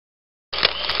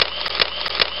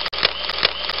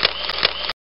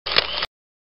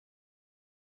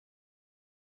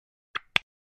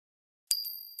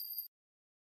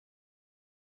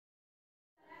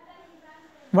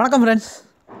வணக்கம் ஃப்ரெண்ட்ஸ்.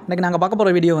 இன்றைக்கி நாங்கள் பார்க்க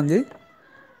போகிற வீடியோ வந்து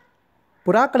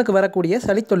புறாக்களுக்கு வரக்கூடிய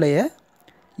சளித்தொல்லையை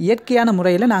இயற்கையான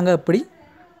முறையில் நாங்கள் எப்படி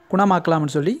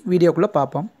குணமாக்கலாம்னு சொல்லி வீடியோக்குள்ளே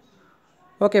பார்ப்போம்.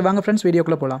 ஓகே வாங்க ஃப்ரெண்ட்ஸ்,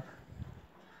 வீடியோக்குள்ளே போகலாம்.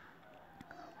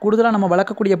 கூடுதலாக நம்ம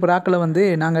வளர்க்கக்கூடிய புறாக்களை வந்து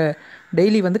நாங்கள்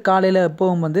டெய்லி வந்து காலையில்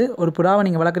எப்போவும் வந்து ஒரு புறாவை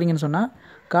நீங்கள் வளர்க்குறீங்கன்னு சொன்னால்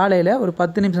காலையில் ஒரு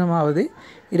 10 நிமிஷமாவது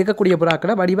இருக்கக்கூடிய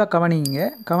புறாக்களை வடிவாக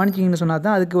கவனிச்சிங்கன்னு சொன்னால்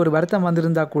தான் அதுக்கு ஒரு வருத்தம்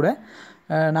வந்திருந்தால் கூட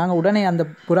நாங்கள் உடனே அந்த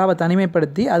புறாவை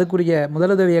தனிமைப்படுத்தி அதுக்குரிய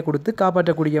முதலுதவியை கொடுத்து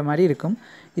காப்பாற்றக்கூடிய மாதிரி இருக்கும்.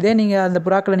 இதே நீங்கள் அந்த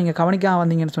புறாக்களை நீங்கள் கவனிக்காமல்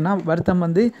வந்தீங்கன்னு சொன்னால் வருத்தம்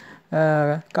வந்து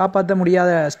காப்பாற்ற முடியாத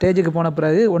ஸ்டேஜுக்கு போன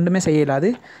பிறகு ஒன்றுமே செய்யலாது.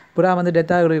 புறா வந்து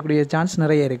டெத் ஆகக்கூடிய சான்ஸ்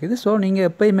நிறைய இருக்குது. ஸோ நீங்கள்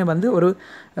எப்போயுமே வந்து ஒரு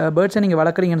பேர்ட்ஸை நீங்கள்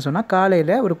வளர்க்குறீங்கன்னு சொன்னால்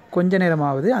காலையில் ஒரு கொஞ்ச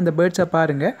நேரமாவது அந்த பேர்ட்ஸை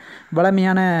பாருங்கள்.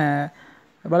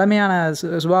 வளமையான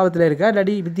சுபாவத்தில் இருக்கா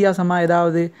இல்லாட்டி வித்தியாசமாக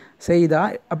ஏதாவது செய்தா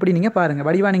அப்படி நீங்கள் பாருங்கள்.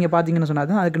 வடிவாக நீங்கள் பார்த்தீங்கன்னு சொன்னால்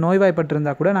தான் அதுக்கு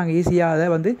நோய்வாய்ப்பட்டிருந்தால் கூட நாங்கள் ஈஸியாக அதை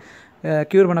வந்து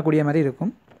க்யூர் பண்ணக்கூடிய மாதிரி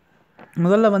இருக்கும்.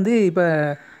 முதல்ல வந்து இப்போ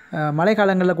மழை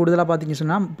காலங்களில் கூடுதலாக பார்த்தீங்கன்னு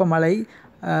சொன்னால் இப்போ மழை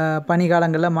பனி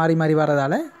காலங்களில் மாறி மாறி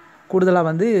வரதால் கூடுதலாக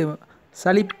வந்து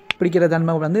சளி பிடிக்கிற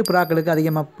தன்மை வந்து புறாக்களுக்கு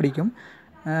அதிகமாக பிடிக்கும்.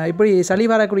 இப்படி சளி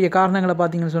வரக்கூடிய காரணங்களை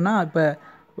பார்த்தீங்கன்னு சொன்னால் இப்போ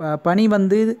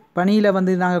பனியில்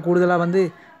வந்து நாங்கள் கூடுதலாக வந்து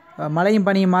மழையும்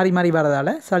பனியும் மாறி மாறி வரதால்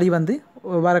சளி வந்து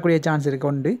வரக்கூடிய சான்ஸ் இருக்குது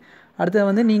ஒன்று. அடுத்தது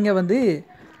வந்து நீங்கள் வந்து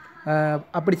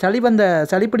அப்படி சளி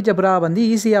பிடிச்ச புறா வந்து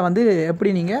ஈஸியாக வந்து எப்படி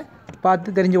நீங்கள்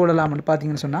பார்த்து தெரிஞ்சு கொள்ளலாம்னு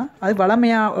பார்த்தீங்கன்னு சொன்னால் அது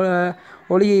வளமையாக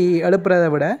ஒலி எழுப்புறதை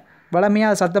விட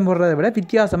வளமையாக சத்தம் போடுறதை விட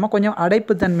வித்தியாசமாக கொஞ்சம்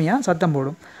அடைப்பு தன்மையாக சத்தம்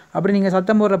போடும். அப்படி நீங்கள்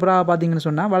சத்தம் போடுற புறாவை பார்த்தீங்கன்னு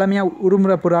சொன்னால் வளமையாக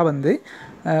உருமுறை புறா வந்து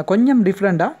கொஞ்சம்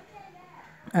டிஃப்ரெண்ட்டாக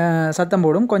சத்தம்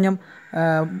போடும். கொஞ்சம்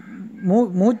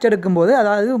மூச்செடுக்கும்போது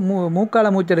அதாவது மூக்கால்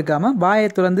மூச்செடுக்காமல் வாயை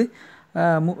திறந்து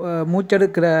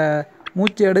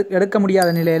எடுக்க முடியாத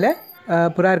நிலையில்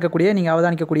புறா இருக்கக்கூடிய நீங்கள்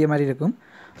அவதானிக்கக்கூடிய மாதிரி இருக்கும்.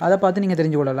 அதை பார்த்து நீங்கள்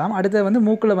தெரிஞ்சு கொள்ளலாம். அடுத்தது வந்து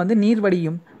மூக்கில் வந்து நீர்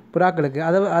வடியும் புறாக்களுக்கு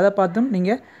அதை பார்த்தும்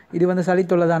நீங்கள் இது வந்து சளி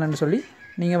தொல்லைதானு சொல்லி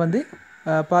நீங்கள் வந்து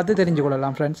பார்த்து தெரிஞ்சு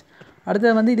கொள்ளலாம் ஃப்ரெண்ட்ஸ்.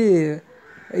 அடுத்தது வந்து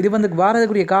இது வந்து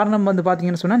வாரதுக்குரிய காரணம் வந்து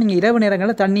பார்த்தீங்கன்னு சொன்னால் நீங்கள் இரவு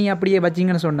நேரங்களில் தண்ணி அப்படியே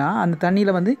வச்சிங்கன்னு சொன்னால் அந்த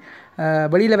தண்ணியில் வந்து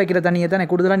வெளியில் வைக்கிற தண்ணியை தான்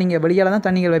கூடுதலாக நீங்கள் வெளியால் தான்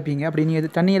தண்ணிகள் வைப்பீங்க. அப்படி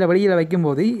நீங்கள் தண்ணியில் வெளியில்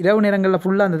வைக்கும்போது இரவு நேரங்களில்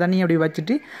ஃபுல்லாக அந்த தண்ணியை அப்படி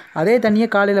வச்சுட்டு அதே தண்ணியை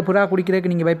காலையில் புறா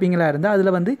குடிக்கிறதுக்கு நீங்கள் வைப்பீங்களா இருந்தால்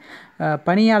அதில் வந்து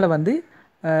பனியால் வந்து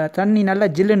தண்ணி நல்லா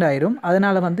ஜில்லுண்டு ஆயிரும்.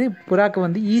 அதனால் வந்து புறாக்கு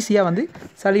வந்து ஈஸியாக வந்து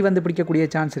சளி வந்து பிடிக்கக்கூடிய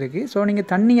சான்ஸ் இருக்குது. ஸோ நீங்கள்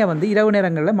தண்ணியை வந்து இரவு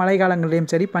நேரங்களில் மழை காலங்கள்லேயும்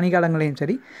சரி பனிக்காலங்களையும்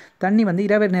சரி தண்ணி வந்து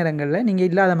இரவு நேரங்களில் நீங்கள்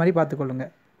இல்லாத மாதிரி பார்த்துக்கொள்ளுங்க.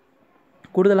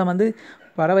 கூடுதலாக வந்து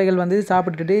பறவைகள் வந்து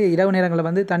சாப்பிட்டுட்டு இரவு நேரங்களில்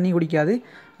வந்து தண்ணி குடிக்காது,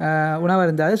 உணவு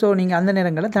இருந்தாது. ஸோ நீங்கள் அந்த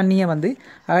நேரங்களில் தண்ணியை வந்து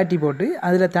அகட்டி போட்டு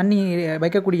அதில் தண்ணி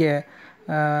வைக்கக்கூடிய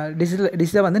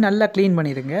டிஷ்ஷை வந்து நல்லா க்ளீன்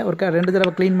பண்ணிடுங்க. ஒரு 2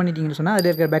 தடவை க்ளீன் பண்ணிட்டீங்கன்னு சொன்னால் அதில்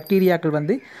இருக்கிற பாக்டீரியாக்கள்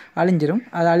வந்து அழிஞ்சிரும்.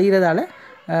 அது அழிகிறதால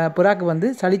புறாக்கு வந்து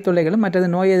சளி தொல்லைகளும் மற்றது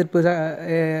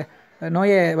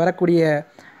நோயை வரக்கூடிய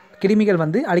கிருமிகள்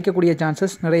வந்து அழிக்கக்கூடிய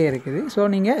சான்சஸ் நிறைய இருக்குது. ஸோ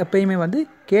நீங்கள் எப்போயுமே வந்து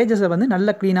கேஜஸை வந்து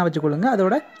நல்லா க்ளீனாக வச்சுக்கொள்ளுங்க.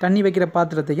 அதோட தண்ணி வைக்கிற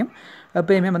பாத்திரத்தையும்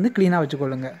எப்போயுமே வந்து க்ளீனாக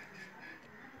வச்சுக்கொள்ளுங்க.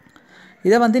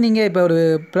 இதை வந்து நீங்கள் இப்போ ஒரு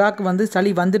புறாக்கு வந்து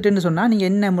சளி வந்துட்டுன்னு சொன்னால் நீங்கள்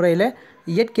என்ன முறையில்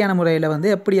இயற்கையான முறையில் வந்து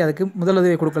எப்படி அதுக்கு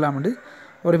முதலுதவி கொடுக்கலாம்னு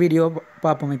ஒரு வீடியோ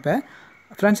பார்ப்போம். இப்போ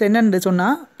ஃப்ரெண்ட்ஸ் என்னென்னு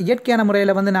சொன்னால் இயற்கையான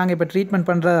முறையில் வந்து நாங்கள் இப்போ ட்ரீட்மெண்ட்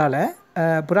பண்ணுறதால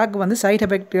புறாக்கு வந்து சைட்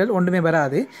எஃபெக்ட்கள் ஒன்றுமே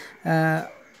வராது.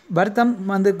 வருத்தம்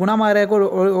வந்து குணமாகறதுக்கு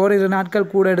ஓரிரு நாட்கள்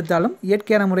கூட எடுத்தாலும்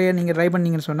இயற்கையான முறையை நீங்கள் ட்ரை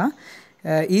பண்ணிங்கன்னு சொன்னால்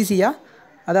ஈஸியாக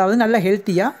அதாவது நல்ல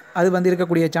ஹெல்த்தியாக அது வந்து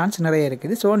இருக்கக்கூடிய சான்ஸ் நிறைய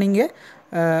இருக்குது. ஸோ நீங்கள்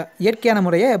இயற்கையான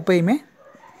முறையை எப்போயுமே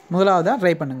முதலாவதாக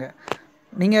ட்ரை பண்ணுங்கள்.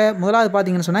 நீங்கள் முதலாவது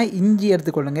பார்த்தீங்கன்னு சொன்னால் இஞ்சி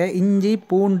எடுத்துக்கொள்ளுங்கள். இஞ்சி,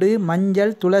 பூண்டு,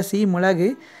 மஞ்சள், துளசி, மிளகு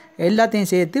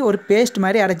எல்லாத்தையும் சேர்த்து ஒரு பேஸ்ட்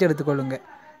மாதிரி அரைச்சி எடுத்துக்கொள்ளுங்க.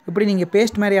 இப்படி நீங்கள்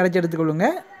பேஸ்ட் மாதிரி அரைச்சி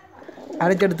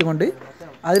எடுத்துக்கொண்டு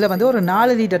அதில் வந்து ஒரு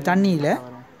 4 லிட்டர் தண்ணியில்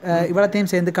இவ்வளோத்தையும்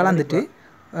சேர்ந்து கலந்துட்டு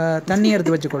தண்ணி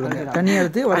எடுத்து வச்சுக்கொள்ளுங்க. தண்ணி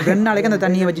எடுத்து ஒரு 2 நாளைக்கு அந்த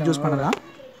தண்ணியை வச்சு யூஸ் பண்ணலாம்.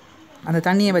 அந்த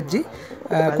தண்ணியை வச்சு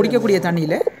குடிக்கக்கூடிய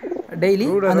தண்ணியில் டெய்லி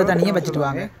அந்த தண்ணியை வச்சுட்டு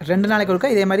வாங்க. 2 நாளைக்கு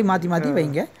ஒருக்கா இதே மாதிரி மாற்றி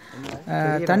வைங்க.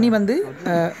 தண்ணி வந்து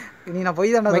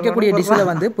வைக்கக்கூடிய டிஷ்ஷில்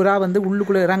வந்து புறா வந்து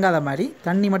உள்ளுக்குள்ளே இறங்காத மாதிரி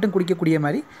தண்ணி மட்டும் குடிக்கக்கூடிய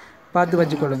மாதிரி பார்த்து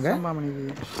வச்சுக்கொள்ளுங்க.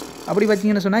 அப்படி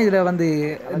வச்சிங்கன்னு சொன்னால் இதில் வந்து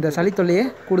இந்த சளி தொல்லையை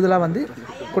கூடுதலாக வந்து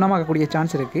குணமாக்கக்கூடிய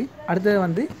சான்ஸ் இருக்குது. அடுத்தது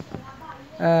வந்து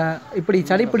இப்படி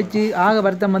சளி பிடிச்சி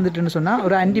வருத்தம் வந்துட்டுன்னு சொன்னால்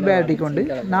ஒரு ஆன்டிபயோட்டிக் கொண்டு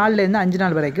 4லேருந்து 5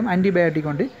 நாள் வரைக்கும் ஆன்டிபயோட்டிக்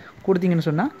கொண்டு கொடுத்தீங்கன்னு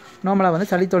சொன்னால் நார்மலாக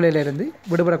வந்து சளி தொல்லையிலேருந்து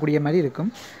விடுபடக்கூடிய மாதிரி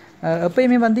இருக்கும்.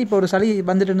 எப்போயுமே வந்து இப்போ ஒரு சளி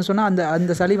வந்துட்டுன்னு சொன்னால்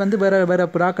அந்த சளி வந்து வேறு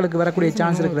புறாக்களுக்கு வரக்கூடிய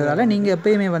சான்ஸ் இருக்கிறதால நீங்கள்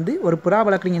எப்போயுமே வந்து ஒரு புறா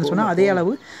வளர்க்குறீங்கன்னு சொன்னால் அதே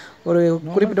அளவு ஒரு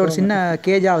குறிப்பிட்ட ஒரு சின்ன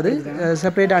கேஜாவது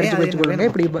செப்பரேட்டாக அடித்து வச்சுக்கொள்ளுங்க.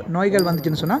 இப்படி நோய்கள்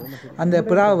வந்துச்சுன்னு சொன்னால் அந்த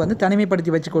புறாவை வந்து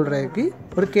தனிமைப்படுத்தி வச்சுக்கொள்கிறதுக்கு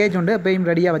ஒரு கேஜ் உண்டு எப்பயும்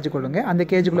ரெடியாக வச்சுக்கொள்ளுங்க. அந்த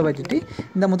கேஜுக்குள்ளே வச்சுட்டு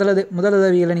இந்த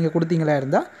முதலுதவிகளை நீங்கள் கொடுத்தீங்களா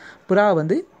இருந்தால் புறாவை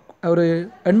வந்து ஒரு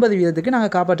 80%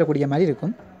 நாங்கள் காப்பாற்றக்கூடிய மாதிரி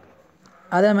இருக்கும்.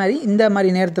 அதே மாதிரி இந்த மாதிரி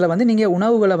நேரத்தில் வந்து நீங்கள்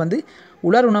உணவுகளை வந்து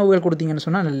உலர் உணவுகள் கொடுத்தீங்கன்னு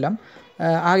சொன்னால் நல்லா.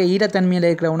 ஆக ஈரத்தன்மையில்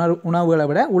இருக்கிற உணவுகளை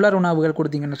விட உலர் உணவுகள்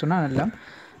கொடுத்தீங்கன்னு சொன்னால் நல்லா.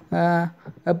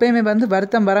 எப்பயுமே வந்து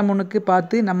வருத்தம் வர முன்னுக்கு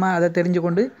பார்த்து நம்ம அதை தெரிஞ்சு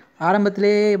கொண்டு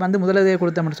ஆரம்பத்திலே வந்து முதலுதவி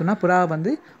கொடுத்தோம்னு சொன்னால் புறாவை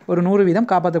வந்து ஒரு 100%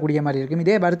 காப்பாற்றக்கூடிய மாதிரி இருக்கும்.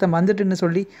 இதே வருத்தம் வந்துட்டுன்னு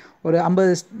சொல்லி ஒரு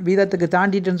 50%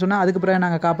 தாண்டிட்டுன்னு சொன்னால் அதுக்கு பிறகு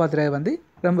நாங்கள் காப்பாற்றுறது வந்து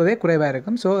ரொம்பவே குறைவாக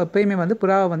இருக்கும். ஸோ எப்பயுமே வந்து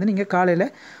புறாவை வந்து நீங்கள் காலையில்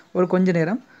ஒரு கொஞ்ச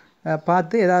நேரம்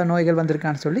பார்த்து ஏதாவது நோய்கள்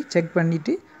வந்திருக்கான்னு சொல்லி செக்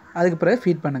பண்ணிவிட்டு அதுக்கு பிறகு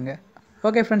ஃபீட் பண்ணுங்கள்.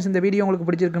 ஓகே ஃப்ரெண்ட்ஸ், இந்த வீடியோ உங்களுக்கு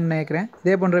பிடிச்சிருக்குன்னு நினைக்கிறேன்.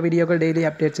 இதே போன்ற வீடியோக்கள் டெய்லி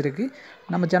அப்டேட்ஸ் இருக்குது.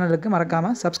 நம்ம சேனலுக்கு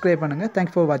மறக்காமல் சப்ஸ்கிரைப் பண்ணுங்கள்.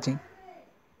 தேங்க்ஸ் ஃபார் வாட்சிங்.